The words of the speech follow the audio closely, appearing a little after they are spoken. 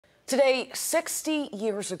Today, 60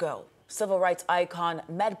 years ago, civil rights icon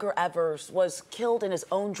Medgar Evers was killed in his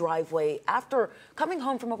own driveway after coming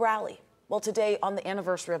home from a rally. Well, today, on the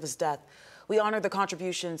anniversary of his death, we honor the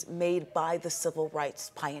contributions made by the civil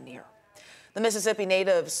rights pioneer. The Mississippi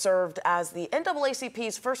native served as the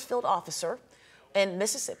NAACP's first field officer in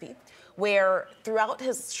Mississippi, where throughout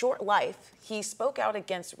his short life, he spoke out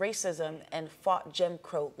against racism and fought Jim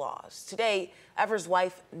Crow laws. Today, Evers'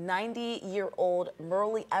 wife, 90-year-old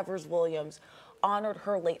Merle Evers Williams, honored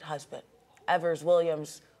her late husband. Evers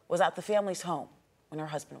Williams was at the family's home when her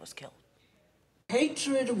husband was killed.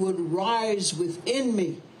 Hatred would rise within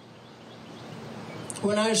me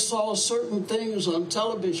when I saw certain things on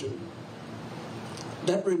television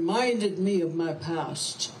that reminded me of my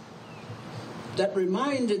past, that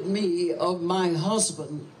reminded me of my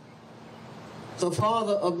husband, the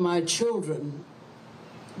father of my children,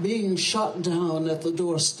 being shot down at the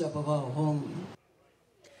doorstep of our home.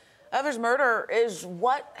 Evers' murder is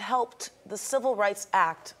what helped the Civil Rights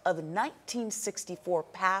Act of 1964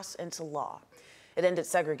 pass into law. It ended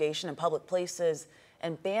segregation in public places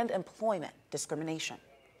and banned employment discrimination.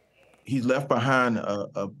 He left behind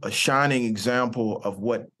a shining example of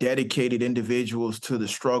what dedicated individuals to the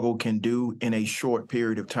struggle can do in a short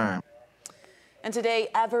period of time. And today,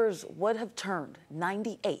 Evers would have turned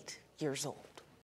 98 years old.